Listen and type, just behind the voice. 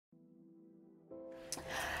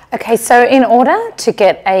Okay, so in order to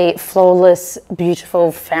get a flawless,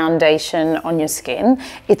 beautiful foundation on your skin,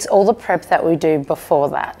 it's all the prep that we do before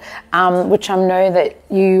that, which I know that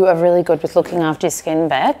you are really good with looking after your skin,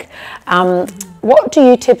 Beck. What do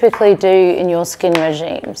you typically do in your skin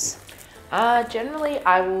regimes? Generally,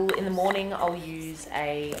 in the morning, I'll use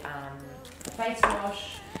a face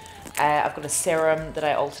wash. I've got a serum that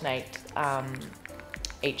I alternate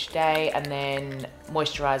each day, and then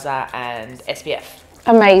moisturiser and SPF.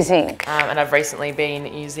 Amazing. And I've recently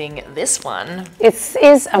been using this one. It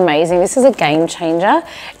is amazing. This is a game changer.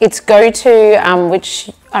 It's GOTO, which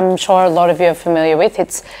I'm sure a lot of you are familiar with.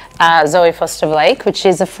 It's Zoe Foster-Blake, which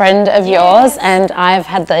is a friend of yours, and I've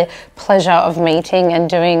had the pleasure of meeting and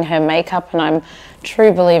doing her makeup, and I'm a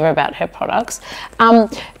true believer about her products.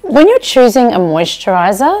 When you're choosing a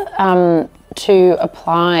moisturiser to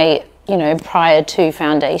apply, you know, prior to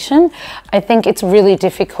foundation, I think it's really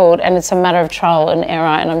difficult, and it's a matter of trial and error,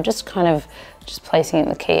 and I'm just kind of placing it in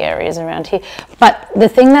the key areas around here. But the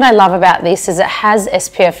thing that I love about this is it has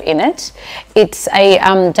SPF in it. It's a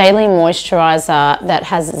daily moisturiser that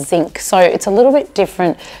has zinc, so it's a little bit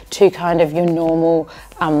different to kind of your normal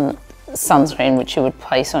sunscreen which you would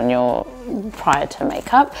place on your prior to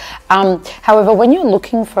makeup. However, when you're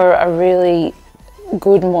looking for a really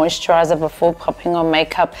good moisturiser before popping on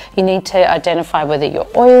makeup, you need to identify whether you're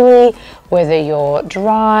oily, whether you're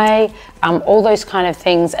dry, all those kind of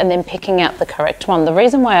things, and then picking out the correct one. The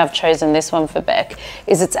reason why I've chosen this one for Beck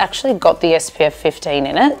is it's actually got the SPF 15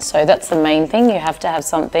 in it, so that's the main thing. You have to have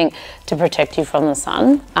something to protect you from the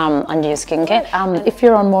sun under your skincare. If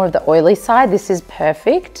you're on more of the oily side, this is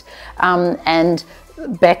perfect, and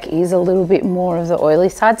Beck is a little bit more of the oily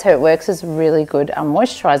side, so it works as a really good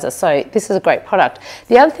moisturiser. So this is a great product.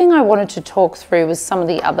 The other thing I wanted to talk through was some of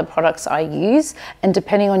the other products I use, and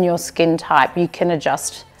depending on your skin type, you can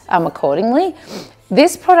adjust accordingly.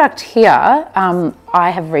 This product here, I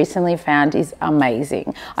have recently found is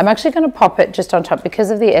amazing. I'm actually going to pop it just on top because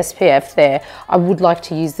of the SPF there. I would like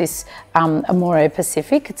to use this Amore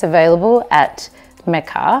Pacific. It's available at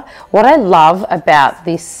Mecca. What I love about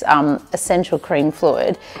this essential cream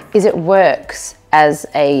fluid is it works as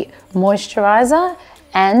a moisturizer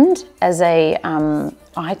and as a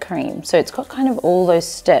eye cream. So it's got kind of all those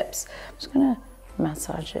steps. I'm just going to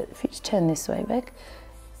massage it. If you just turn this way, Beck,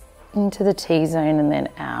 into the T-zone and then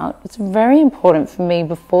out. It's very important for me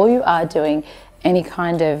before you are doing any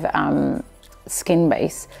kind of skin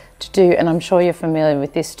base to do, and I'm sure you're familiar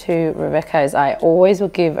with this too, Rebecca, is I always will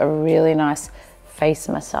give a really nice face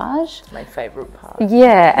massage. My favourite part.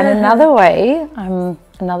 Yeah, and another way,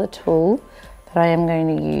 another tool that I am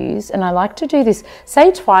going to use, and I like to do this,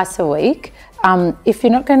 say twice a week. If you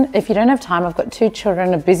don't have time, I've got 2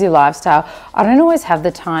 children, a busy lifestyle. I don't always have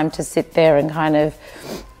the time to sit there and kind of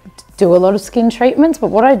do a lot of skin treatments,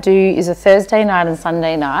 but what I do is a Thursday night and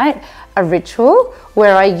Sunday night, a ritual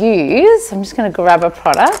where I use, I'm just going to grab a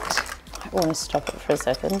product. I want to stop it for a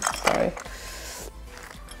second, sorry.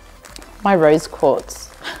 My rose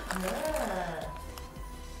quartz. Yeah.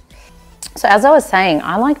 So as I was saying,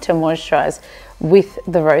 I like to moisturize with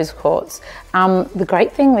the rose quartz. The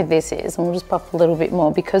great thing with this is, and we'll just pop a little bit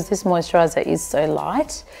more, because this moisturizer is so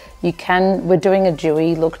light, we're doing a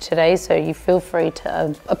dewy look today, so you feel free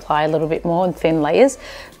to apply a little bit more in thin layers,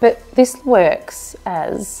 but this works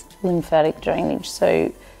as lymphatic drainage,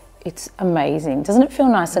 so it's amazing. Doesn't it feel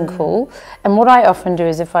nice and cool? And what I often do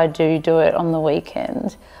is, if I do it on the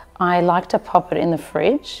weekend, I like to pop it in the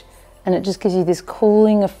fridge, and it just gives you this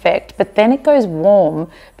cooling effect, but then it goes warm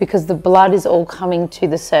because the blood is all coming to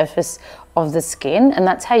the surface of the skin, and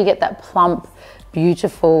that's how you get that plump,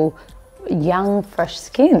 beautiful, young, fresh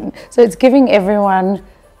skin. So it's giving everyone,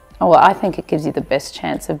 well, I think it gives you the best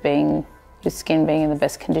chance of your skin being in the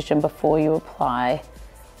best condition before you apply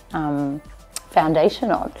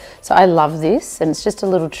foundation on. So I love this, and it's just a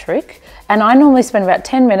little trick, and I normally spend about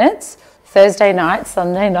 10 minutes Thursday nights,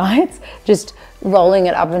 Sunday nights, just rolling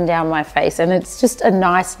it up and down my face, and it's just a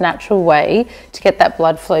nice natural way to get that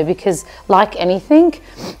blood flow, because like anything,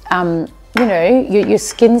 you know, your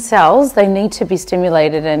skin cells, they need to be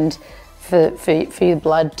stimulated, and for your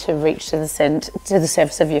blood to reach to the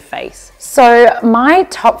surface of your face. So my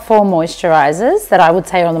top 4 moisturizers that I would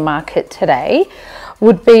say are on the market today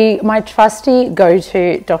would be my trusty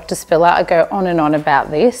GOTO Dr. Spiller. I go on and on about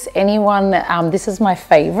this. This is my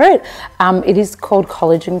favorite. It is called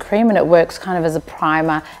Collagen Cream, and it works kind of as a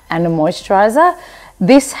primer and a moisturizer.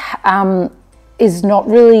 This is not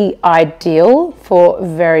really ideal for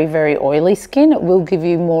very, very oily skin. It will give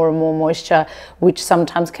you more and more moisture, which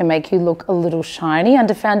sometimes can make you look a little shiny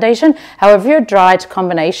under foundation. However, your dry to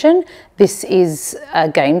combination, this is a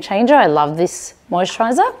game changer. I love this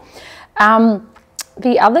moisturiser.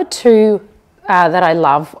 The other two that I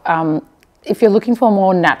love, if you're looking for a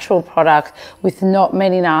more natural product with not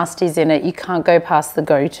many nasties in it, you can't go past the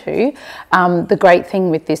GOTO. The great thing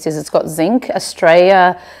with this is it's got zinc.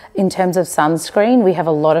 Australia, in terms of sunscreen, we have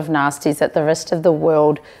a lot of nasties that the rest of the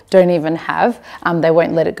world don't even have. They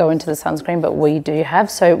won't let it go into the sunscreen, but we do have.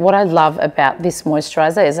 So what I love about this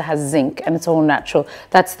moisturiser is it has zinc and it's all natural.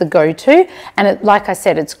 That's the GOTO. And it, like I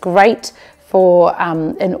said, it's great for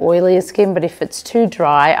an oilier skin, but if it's too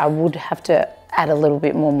dry, I would have to add a little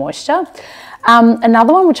bit more moisture.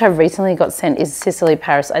 Another one which I recently got sent is Sisley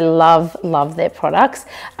Paris. I love their products.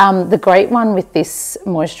 The great one with this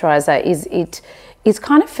moisturiser is it's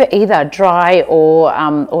kind of for either dry or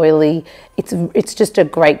oily. It's just a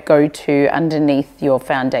great go-to underneath your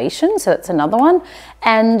foundation. So that's another one.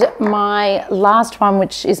 And my last one,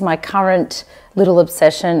 which is my current little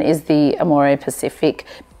obsession, is the Amore Pacific.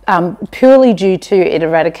 Purely due to it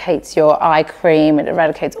eradicates your eye cream, it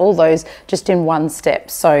eradicates all those just in one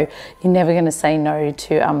step. So you're never going to say no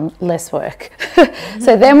to less work.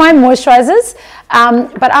 So they're my moisturisers.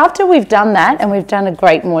 But after we've done that and we've done a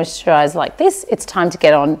great moisturiser like this, it's time to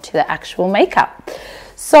get on to the actual makeup.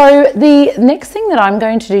 So the next thing that I'm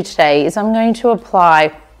going to do today is I'm going to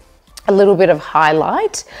apply a little bit of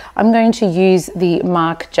highlight. I'm going to use the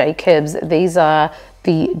Marc Jacobs. These are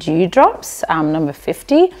the Dew Drops, number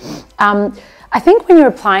 50. I think when you're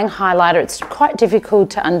applying highlighter, it's quite difficult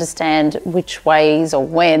to understand which ways or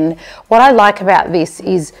when. What I like about this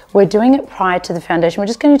is we're doing it prior to the foundation. We're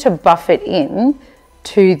just going to buff it in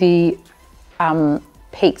to the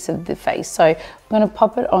peaks of the face. So I'm going to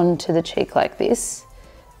pop it onto the cheek like this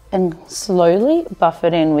and slowly buff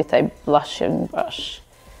it in with a blushing brush.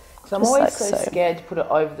 I'm always so scared to put it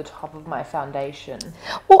over the top of my foundation.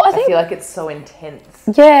 Well, I feel like it's so intense.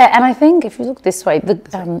 Yeah, and I think if you look this way, the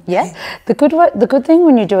good thing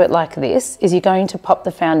when you do it like this is you're going to pop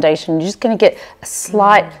the foundation. You're just going to get a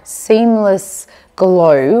slight seamless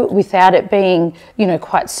glow without it being, you know,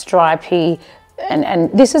 quite stripy. And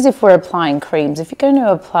this is if we're applying creams. If you're going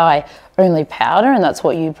to apply only powder and that's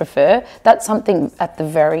what you prefer, that's something at the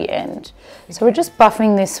very end. Okay. So we're just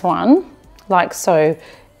buffing this one like so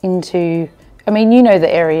into, I mean, you know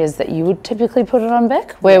the areas that you would typically put it on,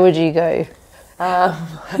 Beck. Where would you go?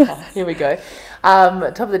 Here we go.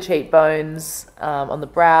 Top of the cheekbones, on the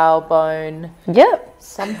brow bone. Yep.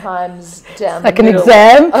 Sometimes down like the an middle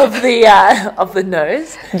exam of the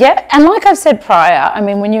nose. Yeah, and like I've said prior, I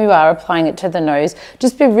mean, when you are applying it to the nose,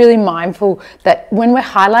 just be really mindful that when we're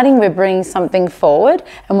highlighting, we're bringing something forward,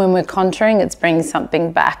 and when we're contouring, it's bringing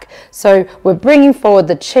something back. So we're bringing forward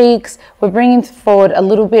the cheeks, we're bringing forward a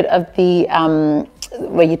little bit of the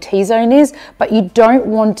where your T-zone is, but you don't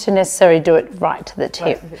want to necessarily do it right to the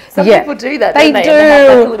tip. Some people do that, don't they? They do. And they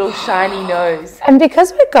have like a little shiny nose. And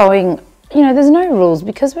because we're going, you know, there's no rules,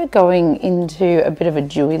 because we're going into a bit of a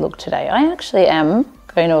dewy look today, I actually am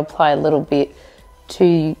going to apply a little bit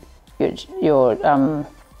to your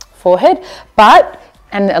forehead,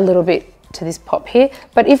 and a little bit to this pop here.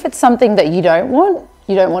 But if it's something that you don't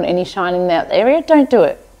want any shine in that area, don't do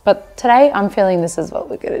it. But today I'm feeling this is what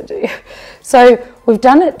we're going to do. So we've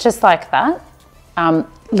done it just like that,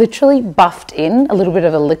 literally buffed in a little bit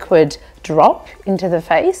of a liquid drop into the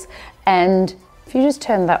face. And if you just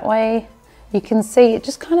turn that way, you can see it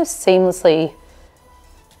just kind of seamlessly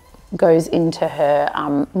goes into her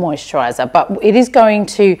moisturiser. But it is going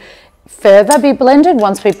to further be blended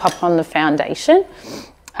once we pop on the foundation.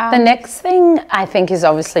 The next thing I think is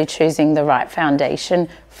obviously choosing the right foundation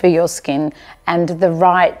for your skin and the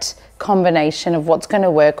right combination of what's going to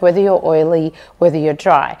work, whether you're oily, whether you're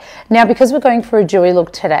dry. Now, because we're going for a dewy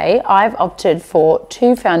look today, I've opted for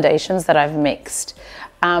two foundations that I've mixed.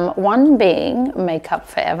 One being Makeup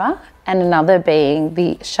Forever and another being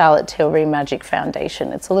the Charlotte Tilbury Magic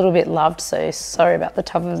Foundation. It's a little bit loved, so sorry about the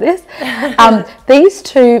top of this. These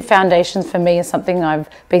two foundations for me are something I've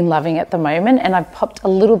been loving at the moment, and I've popped a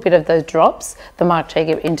little bit of those drops, the Marc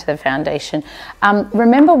Jacobs, into the foundation.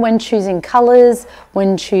 Remember, when choosing colours,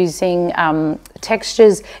 when choosing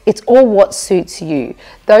textures, it's all what suits you.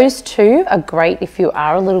 Those two are great if you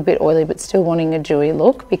are a little bit oily but still wanting a dewy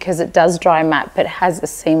look, because it does dry matte but has a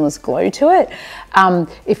seamless glow to it.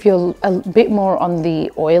 If you're a bit more on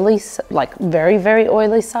the oily, like very, very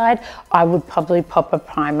oily side, I would probably pop a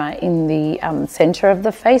primer in the center of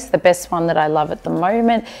the face. The best one that I love at the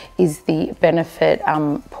moment is the Benefit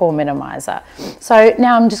Pore Minimizer. So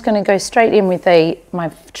now I'm just going to go straight in with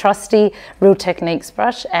my trusty Real Techniques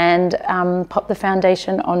brush and pop the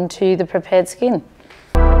foundation onto the prepared skin.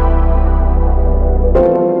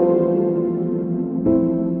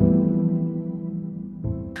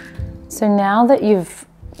 So now that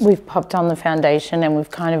we've popped on the foundation and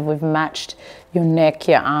we've matched your neck,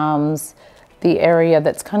 your arms, the area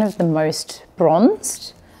that's kind of the most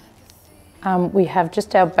bronzed, we have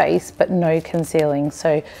just our base but no concealing.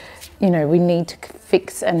 So, you know, we need to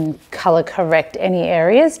fix and color correct any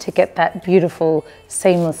areas to get that beautiful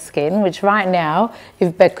seamless skin, which right now,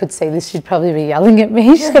 if Beck could see this, she'd probably be yelling at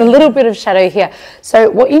me. She's got a little bit of shadow here.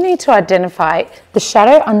 So what you need to identify, the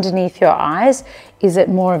shadow underneath your eyes, is it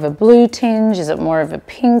more of a blue tinge? Is it more of a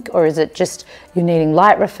pink? Or is it just you're needing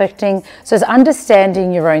light reflecting? So it's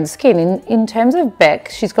understanding your own skin. In terms of Beck,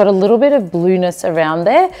 she's got a little bit of blueness around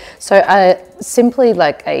there. So simply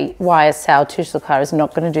like a YSL Touche Lucara is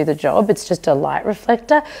not going to do the job. It's just a light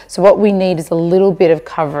reflector. So what we need is a little bit of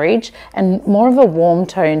coverage and more of a warm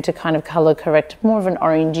tone to kind of color correct, more of an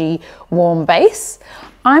orangey warm base.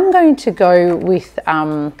 I'm going to go with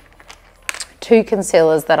 2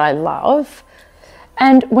 concealers that I love.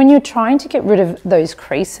 And when you're trying to get rid of those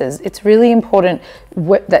creases, it's really important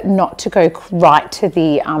that not to go right to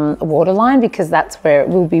the waterline, because that's where it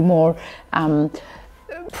will be more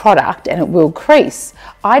product and it will crease.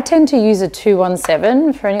 I tend to use a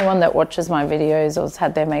 217 for anyone that watches my videos or has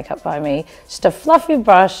had their makeup by me. Just a fluffy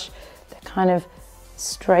brush that kind of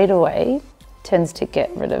straight away tends to get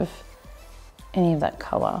rid of any of that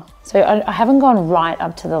color. So I haven't gone right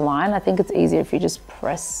up to the line. I think it's easier if you just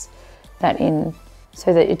press that in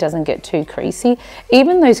so that it doesn't get too creasy.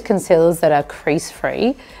 Even those concealers that are crease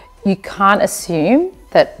free, you can't assume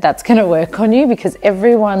that that's going to work on you, because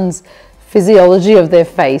everyone's physiology of their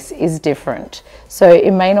face is different. So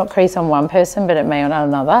it may not crease on one person, but it may on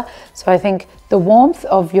another. So I think the warmth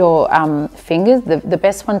of your fingers, the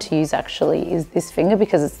best one to use actually is this finger,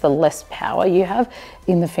 because it's the less power you have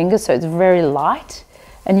in the finger. So it's very light,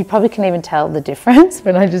 and you probably can even tell the difference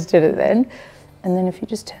when I just did it then. And then if you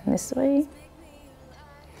just turn this way,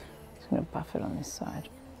 I'm going to buff it on this side.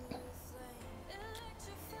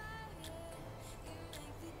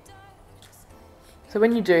 So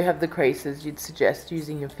when you do have the creases, you'd suggest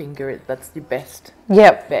using your finger. That's your best.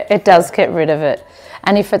 Yep, bet. It does get rid of it.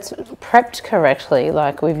 And if it's prepped correctly,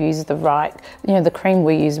 like we've used the right, you know, the cream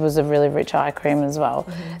we used was a really rich eye cream as well,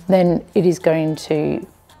 then it is going to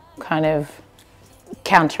kind of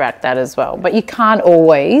counteract that as well. But you can't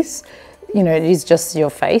always, you know, it is just your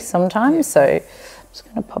face sometimes. So I'm just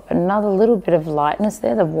going to pop another little bit of lightness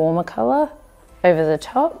there, the warmer colour over the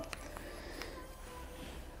top.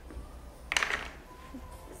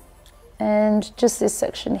 And just this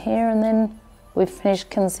section here, and then we've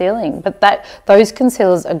finished concealing. But those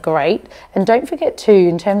concealers are great. And don't forget too,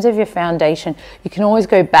 in terms of your foundation, you can always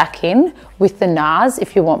go back in with the Nars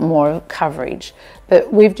if you want more coverage.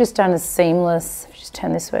 But we've just done a seamless, just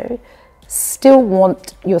turn this way, still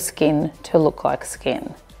want your skin to look like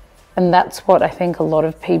skin. And that's what I think a lot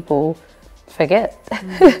of people forget.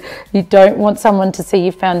 You don't want someone to see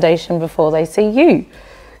your foundation before they see you.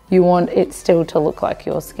 You want it still to look like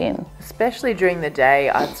your skin. Especially during the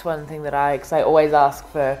day, that's one thing that because I always ask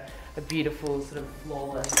for a beautiful sort of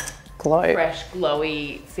flawless, glow, fresh,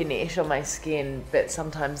 glowy finish on my skin, but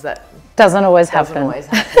sometimes that doesn't always happen.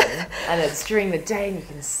 And it's during the day and you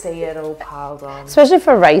can see it all piled on. Especially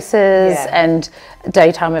for races and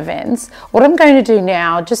daytime events. What I'm going to do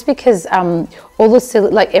now, just because all the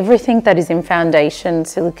like everything that is in foundation,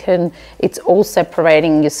 silicone, it's all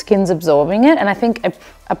separating, your skin's absorbing it. And I think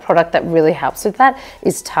a product that really helps with that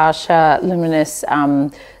is Tatcha Luminous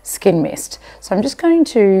Skin Mist. So I'm just going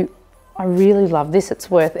to, I really love this,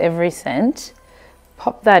 it's worth every cent.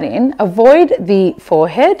 Pop that in, avoid the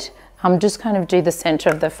forehead. Just kind of do the center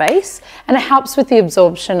of the face, and it helps with the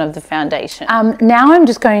absorption of the foundation. Now I'm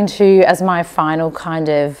just going to, as my final kind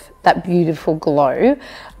of that beautiful glow,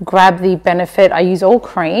 grab the Benefit. I use all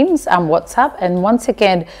creams, What's Up, and once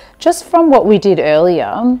again, just from what we did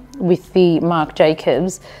earlier with the Marc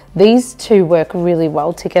Jacobs, these two work really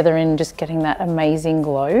well together in just getting that amazing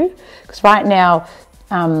glow. Because right now,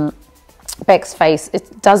 Beck's face,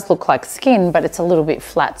 it does look like skin, but it's a little bit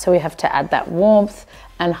flat, so we have to add that warmth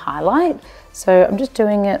and highlight. So I'm just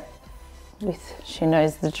doing it with, she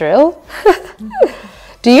knows the drill.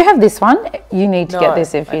 Do you have this one? You need to get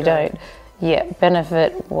this if you don't. Yeah,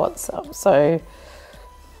 Benefit What's Up. So,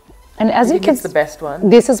 And as you can, it's the best one.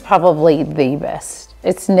 This is probably the best.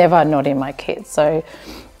 It's never not in my kit. So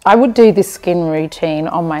I would do this skin routine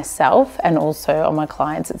on myself and also on my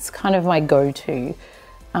clients. It's kind of my go-to.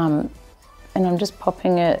 And I'm just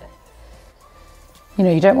popping it. You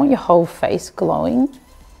know, you don't want your whole face glowing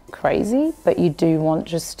crazy, but you do want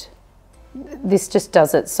this just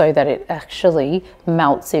does it so that it actually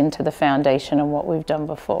melts into the foundation and what we've done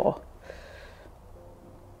before.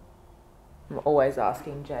 I'm always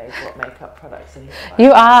asking Jade what makeup products are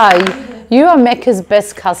You are Mecca's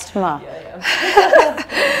best customer. Yeah,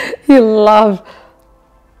 You love.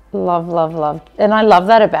 And I love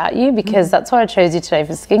that about you, because that's why I chose you today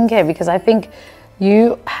for skincare, because I think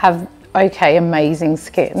you have, amazing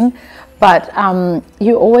skin, but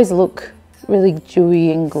you always look really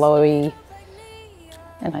dewy and glowy,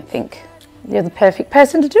 and I think you're the perfect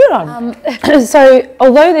person to do it on. So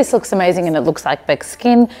although this looks amazing and it looks like Beck's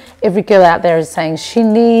skin, every girl out there is saying she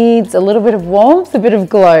needs a little bit of warmth, a bit of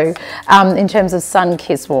glow in terms of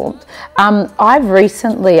sun-kissed warmth. I've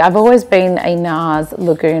always been a Nars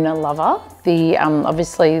Laguna lover,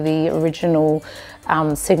 obviously the original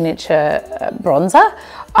signature bronzer.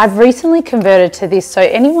 I've recently converted to this, so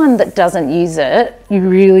anyone that doesn't use it, you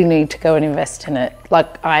really need to go and invest in it.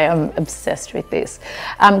 Like, I am obsessed with this.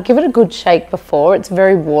 Give it a good shake before. It's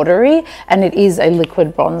very watery and it is a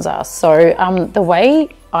liquid bronzer. So the way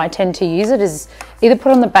I tend to use it is either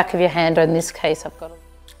put on the back of your hand, or in this case I've got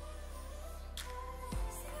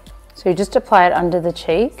so you just apply it under the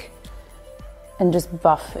cheek and just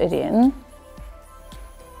buff it in.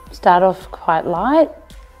 Start off quite light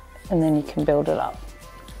and then you can build it up.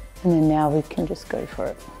 And then now we can just go for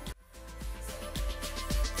it.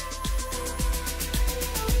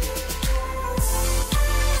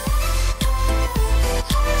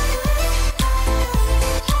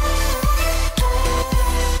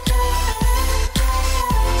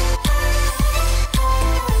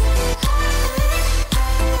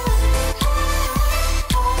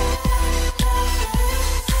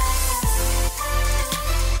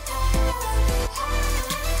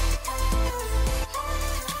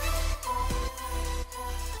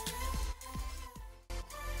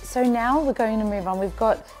 So now we're going to move on. We've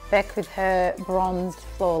got Beck with her bronzed,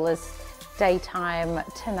 flawless daytime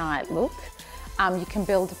tonight look. You can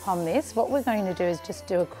build upon this. What we're going to do is just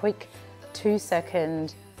do a quick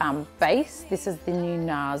 2-second base. This is the new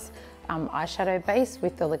Nars eyeshadow base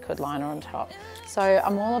with the liquid liner on top. So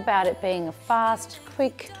I'm all about it being a fast,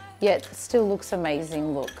 quick, yet still looks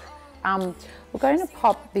amazing look. We're going to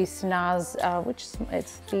pop this Nars,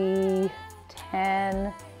 it's the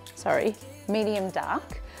medium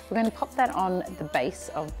dark. We're going to pop that on the base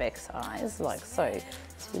of Beck's eyes, like so.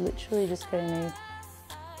 So you're literally just going to,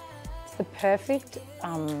 it's the perfect,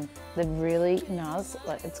 the really Nars,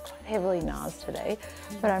 like it's quite heavily Nars today,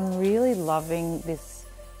 but I'm really loving this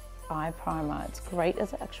eye primer. It's great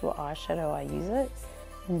as an actual eyeshadow. I use it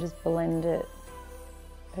and just blend it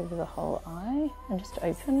over the whole eye and just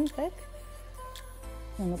open, Beck,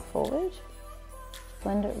 and look forward.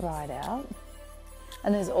 Blend it right out.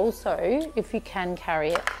 And there's also, if you can carry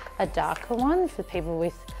it, a darker one for people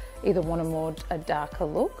with either want a darker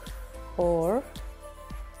look or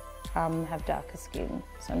have darker skin.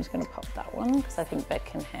 So I'm just going to pop that one because I think Beck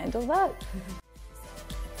can handle that.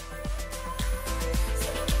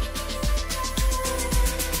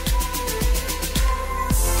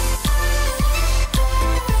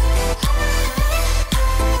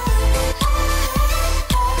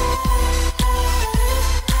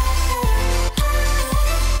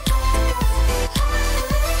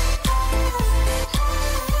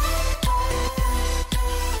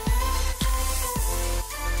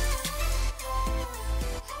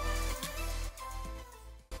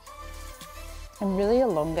 And really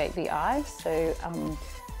elongate the eye, so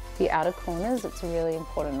the outer corners, it's really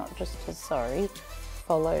important not just to,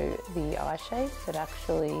 follow the eye shape, but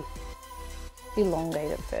actually elongate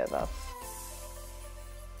it further.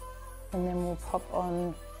 And then we'll pop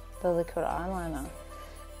on the liquid eyeliner.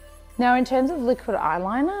 Now in terms of liquid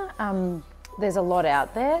eyeliner, there's a lot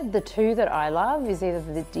out there. The two that I love is either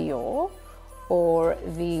the Dior or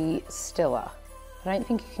the STILLA. I don't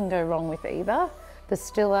think you can go wrong with either. The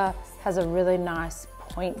STILLA has a really nice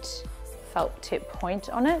point, felt tip point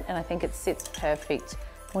on it, and I think it sits perfect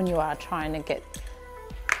when you are trying to get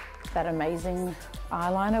that amazing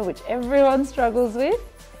eyeliner, which everyone struggles with.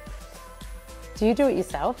 Do you do it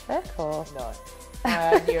yourself, Beck? Or? No.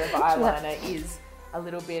 My idea of eyeliner is a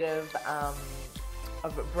little bit of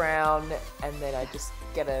brown, and then I just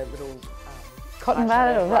get a little cotton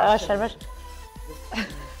bud or eyeshadow brush.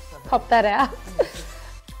 Pop that out.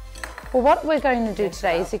 Well, what we're going to do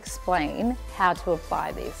today is explain how to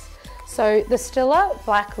apply this. So the STILLA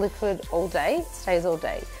Black Liquid All Day stays all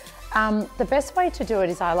day. The best way to do it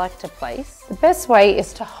is I like to place. The best way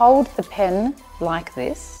is to hold the pen like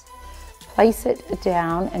this, place it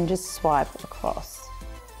down and just swipe across.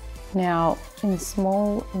 Now in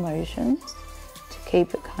small motions to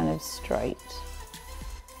keep it kind of straight.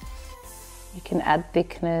 You can add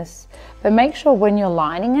thickness, but make sure when you're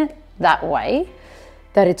lining it that way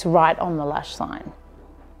that it's right on the lash line.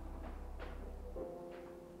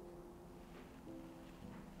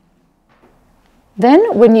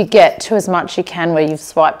 Then when you get to as much you can where you've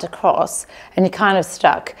swiped across and you're kind of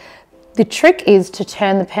stuck, the trick is to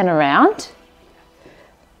turn the pen around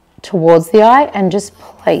towards the eye and just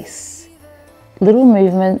place little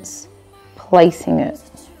movements, placing it.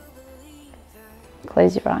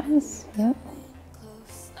 Close your eyes, yep.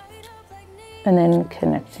 And then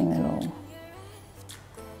connecting it all.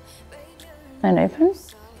 And open.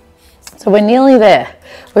 So we're nearly there.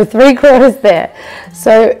 We're 3/4 there.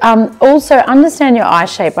 So also understand your eye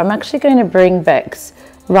shape. I'm actually going to bring Bex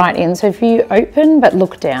right in. So if you open but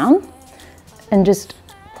look down and just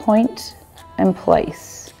point and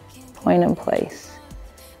place, point and place.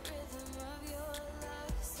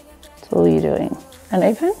 That's all you're doing. And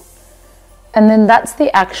open. And then that's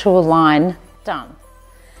the actual line done.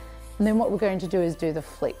 And then what we're going to do is do the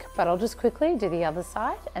flick, but I'll just quickly do the other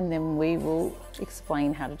side and then we will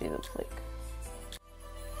explain how to do the flick.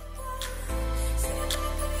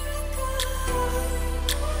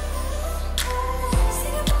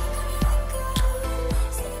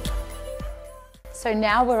 So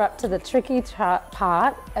now we're up to the tricky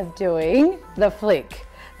part of doing the flick.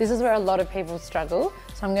 This is where a lot of people struggle,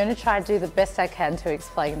 so I'm going to try to do the best I can to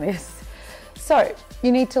explain this. So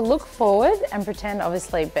you need to look forward and pretend,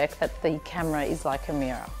 obviously, Beck, that the camera is like a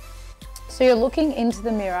mirror. So you're looking into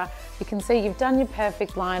the mirror, you can see you've done your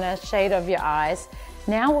perfect liner, shade of your eyes.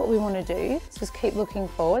 Now what we want to do is just keep looking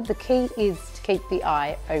forward. The key is to keep the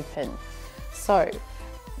eye open. So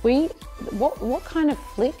what kind of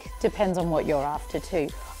flick depends on what you're after too.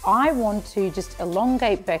 I want to just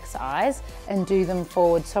elongate Beck's eyes and do them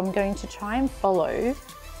forward. So I'm going to try and follow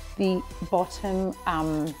the bottom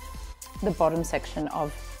section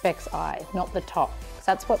of Beck's eye, not the top. So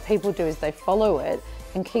that's what people do, is they follow it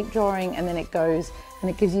and keep drawing, and then it goes and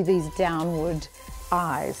it gives you these downward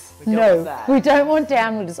eyes. We don't want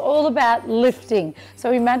downward. It's all about lifting.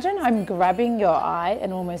 So imagine I'm grabbing your eye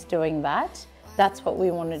and almost doing that. That's what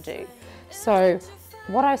we want to do. So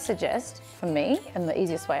what I suggest for me, and the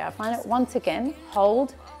easiest way I find it, once again,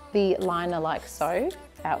 hold the liner like so,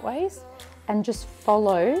 outways, and just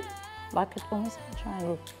follow, like it's almost like a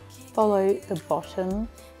triangle, follow the bottom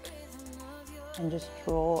and just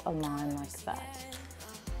draw a line like that.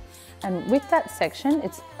 And with that section,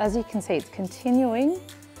 it's, as you can see, it's continuing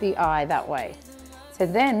the eye that way. So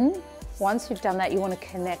then, once you've done that, you want to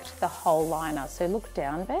connect the whole liner. So look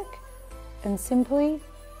down, Beck, and simply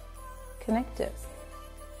connect it.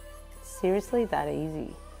 It's seriously that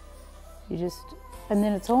easy. You just, and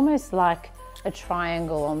then it's almost like a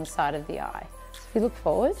triangle on the side of the eye. So if you look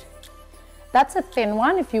forward, that's a thin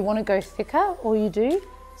one. If you want to go thicker, all you do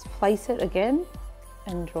is place it again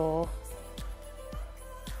and draw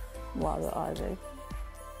while the eyes open.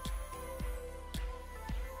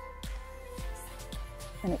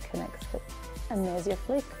 And it connects it. And there's your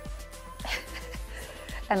flick.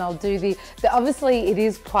 And I'll do obviously it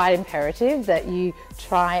is quite imperative that you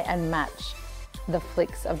try and match the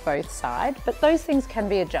flicks of both sides, but those things can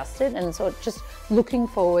be adjusted, and so just looking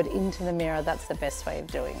forward into the mirror, that's the best way of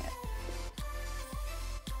doing it.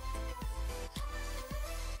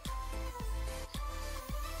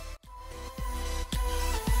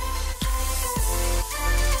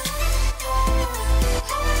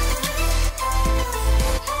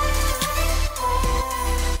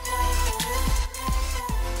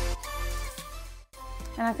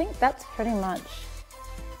 And I think that's pretty much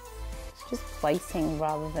just placing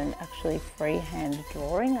rather than actually freehand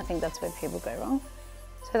drawing. I think that's where people go wrong.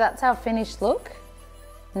 So that's our finished look.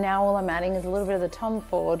 Now all I'm adding is a little bit of the Tom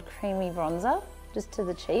Ford creamy bronzer just to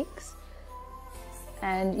the cheeks.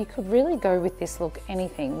 And you could really go with this look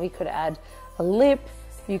anything. We could add a lip,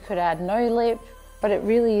 you could add no lip, but it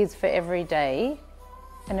really is for every day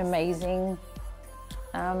an amazing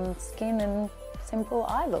skin and simple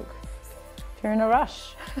eye look. If you're in a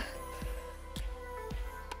rush.